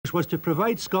which was to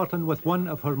provide Scotland with one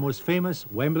of her most famous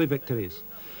Wembley victories.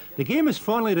 The game is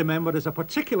fondly remembered as a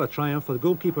particular triumph for the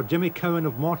goalkeeper Jimmy Cowan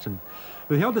of Morton,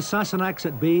 who held the Sassenachs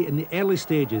at bay in the early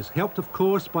stages, helped of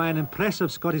course by an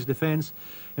impressive Scottish defence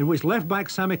in which left-back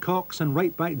Sammy Cox and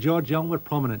right-back George Young were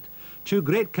prominent, two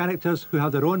great characters who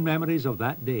have their own memories of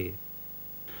that day.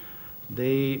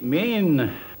 The main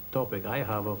topic I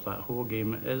have of that whole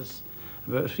game is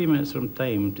about 3 minutes from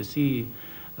time to see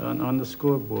on the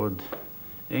scoreboard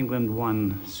England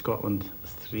 1, Scotland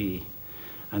 3.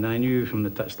 And I knew from the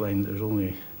touchline there was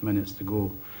only minutes to go.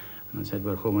 And I said,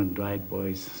 we're home and dried,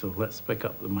 boys, so let's pick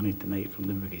up the money tonight from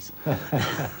the bookies.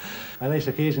 A nice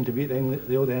occasion to beat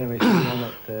the old enemy.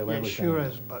 It sure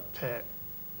is, but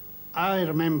I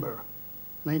remember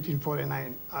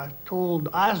 1949, I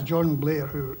asked John Blair,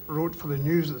 who wrote for the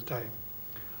news at the time,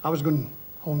 I was going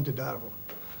home to Darvel.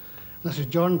 And I said,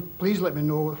 John, please let me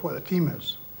know what the team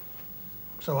is.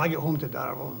 So I get home to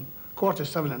Darvel, and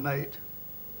 7:15 at night,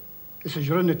 he says,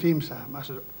 you're in the team, Sam. I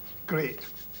said, great.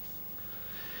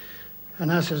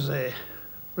 And I says,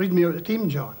 read me out the team,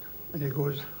 John. And he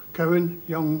goes, Cowan,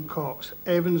 Young, Cox,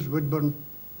 Evans, Woodburn.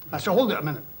 I said, hold it a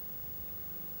minute.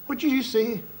 What did you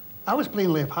say? I was playing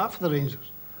left half for the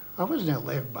Rangers. I wasn't a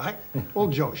left back.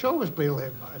 Old Jock Shaw was playing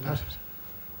left back. And I says,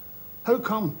 how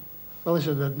come? Well, he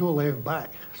said, there's no left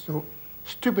back. So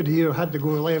stupid here had to go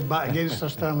left back against Sir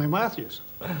Stanley Matthews,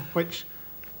 which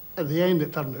at the end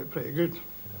it turned out pretty good.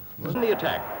 In the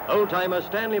attack, old-timer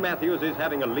Stanley Matthews is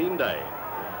having a lean day.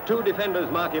 Two defenders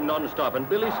mark him non-stop, and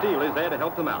Billy Steele is there to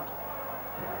help them out.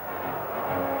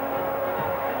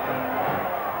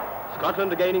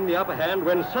 Scotland are gaining the upper hand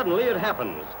when suddenly it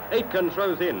happens. Aitken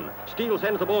throws in. Steele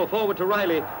sends the ball forward to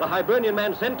Riley. The Hibernian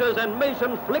man centres, and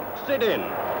Mason flicks it in.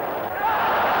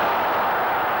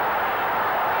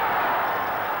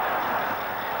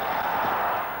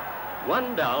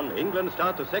 One down, England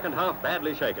starts the second half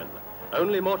badly shaken.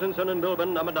 Only Mortensen and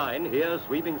Milburn, number 9, here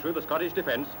sweeping through the Scottish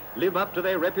defence, live up to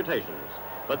their reputations.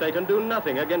 But they can do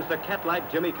nothing against a cat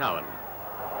like Jimmy Cowan.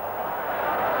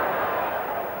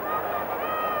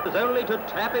 It's only to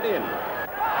tap it in.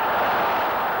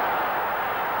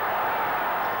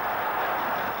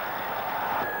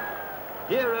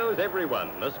 Heroes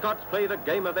everyone. The Scots play the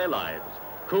game of their lives.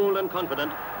 Cool and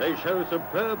confident, they show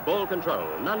superb ball control,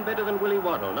 none better than Willie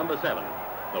Waddle, number 7.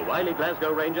 The wily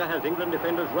Glasgow Ranger has England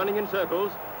defenders running in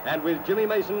circles, and with Jimmy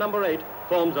Mason, number 8,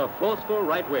 forms a forceful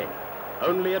right wing.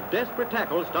 Only a desperate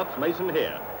tackle stops Mason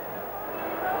here.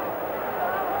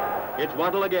 It's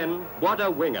Waddle again. What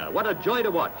a winger. What a joy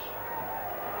to watch.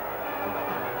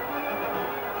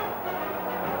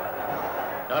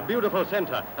 A beautiful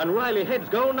centre, and Riley heads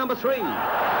goal number 3.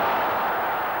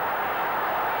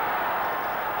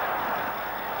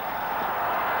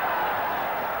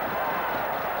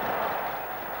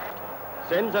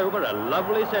 Sends over a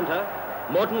lovely centre.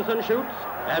 Mortensen shoots,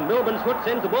 and Milburn's foot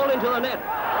sends the ball into the net.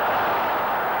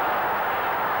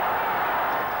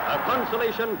 A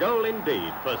consolation goal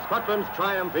indeed, for Scotland's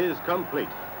triumph is complete.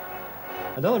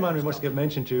 Another man we must give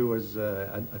mention to was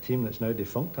a team that's now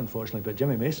defunct, unfortunately, but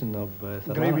Jimmy Mason of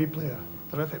Great wee player,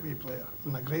 terrific wee player,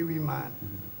 and a great wee man.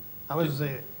 I was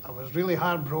really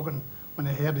heartbroken when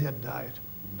I heard he had died,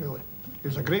 really. He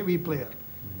was a great wee player.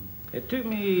 It took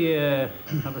me, I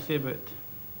would say, about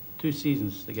 2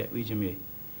 seasons to get wee Jimmy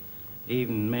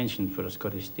even mentioned for a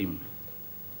Scottish team.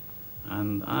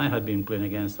 And I had been playing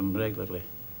against him regularly,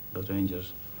 those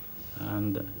Rangers.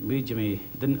 And wee Jimmy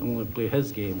didn't only play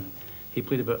his game, he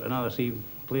played about another 3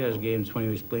 players' games when he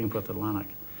was playing for Atlantic.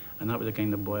 And that was the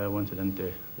kind of boy I wanted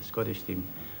into the Scottish team.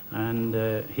 And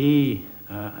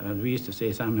as we used to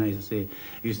say, Sam and I used to say,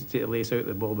 he used to take the lace out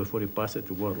the ball before he passed it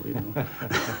to Waddle, you know.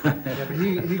 Yeah, but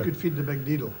he could feed the big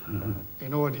deedle. You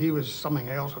know, and he was something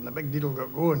else. When the big deedle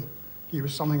got going, he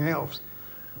was something else.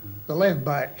 The left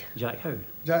back. Jack Howe.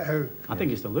 Jack Howe. I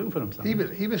think he's still looking for him, Sam.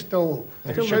 He was still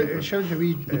shouting to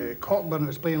wee Cockburn, who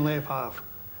was playing left half.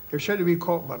 He was shouting to wee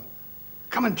Cockburn,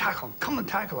 come and tackle him, come and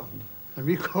tackle him. And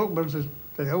wee Cockburn says,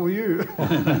 the hell were you?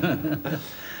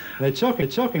 Now, talking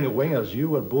of wingers, you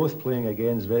were both playing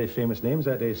against very famous names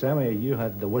that day. Sammy, you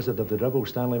had the Wizard of the Dribble,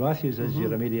 Stanley Matthews, as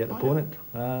your immediate opponent.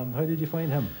 Yeah. How did you find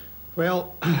him?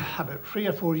 Well, about 3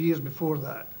 or 4 years before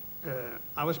that,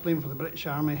 I was playing for the British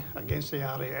Army against the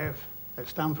RAF at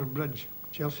Stamford Bridge,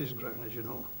 Chelsea's ground, as you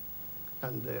know.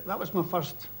 And that was my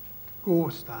first go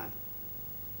with Stan.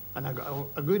 And I got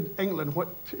a good inkling what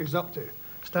he's up to.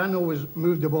 Stan always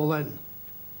moved the ball in,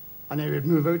 and he would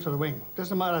move out to the wing.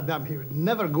 Doesn't matter a damn, he would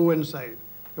never go inside.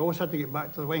 He always had to get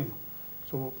back to the wing.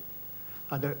 So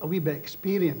I had a wee bit of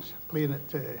experience playing at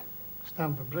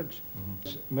Stamford Bridge.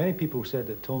 Many people said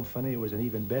that Tom Finney was an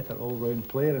even better all-round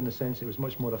player in the sense he was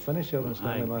much more a finisher than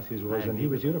Stanley Matthews was, and he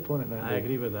was your opponent that day. I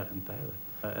agree with that entirely.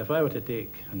 If I were to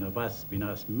take, and I've been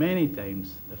asked many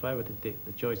times, if I were to take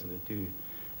the choice of the two,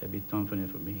 it'd be Tom Finney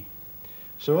for me.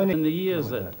 So in the years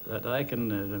that I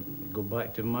can go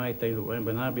back to my time at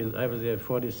Wembley, I was there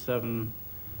 47,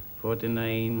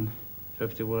 49,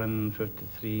 51,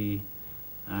 53,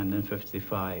 and then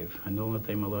 55. And the only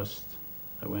time I lost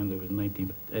at Wembley was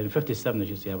 57, as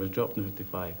you say. I was dropped in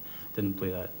 55. Didn't play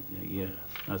that year.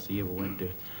 That's the year we went to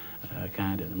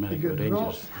Canada and America with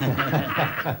Rangers.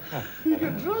 You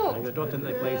got dropped? I got dropped into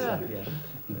the place, yeah.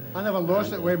 I never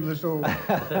lost at Wembley, so...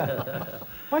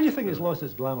 Why do you think it's lost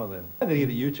its glamour then? The year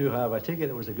that you two have, I take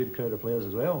it was a good crowd of players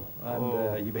as well,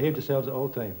 and you behaved yourselves at all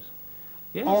times.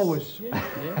 Yes. Always.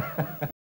 Yeah.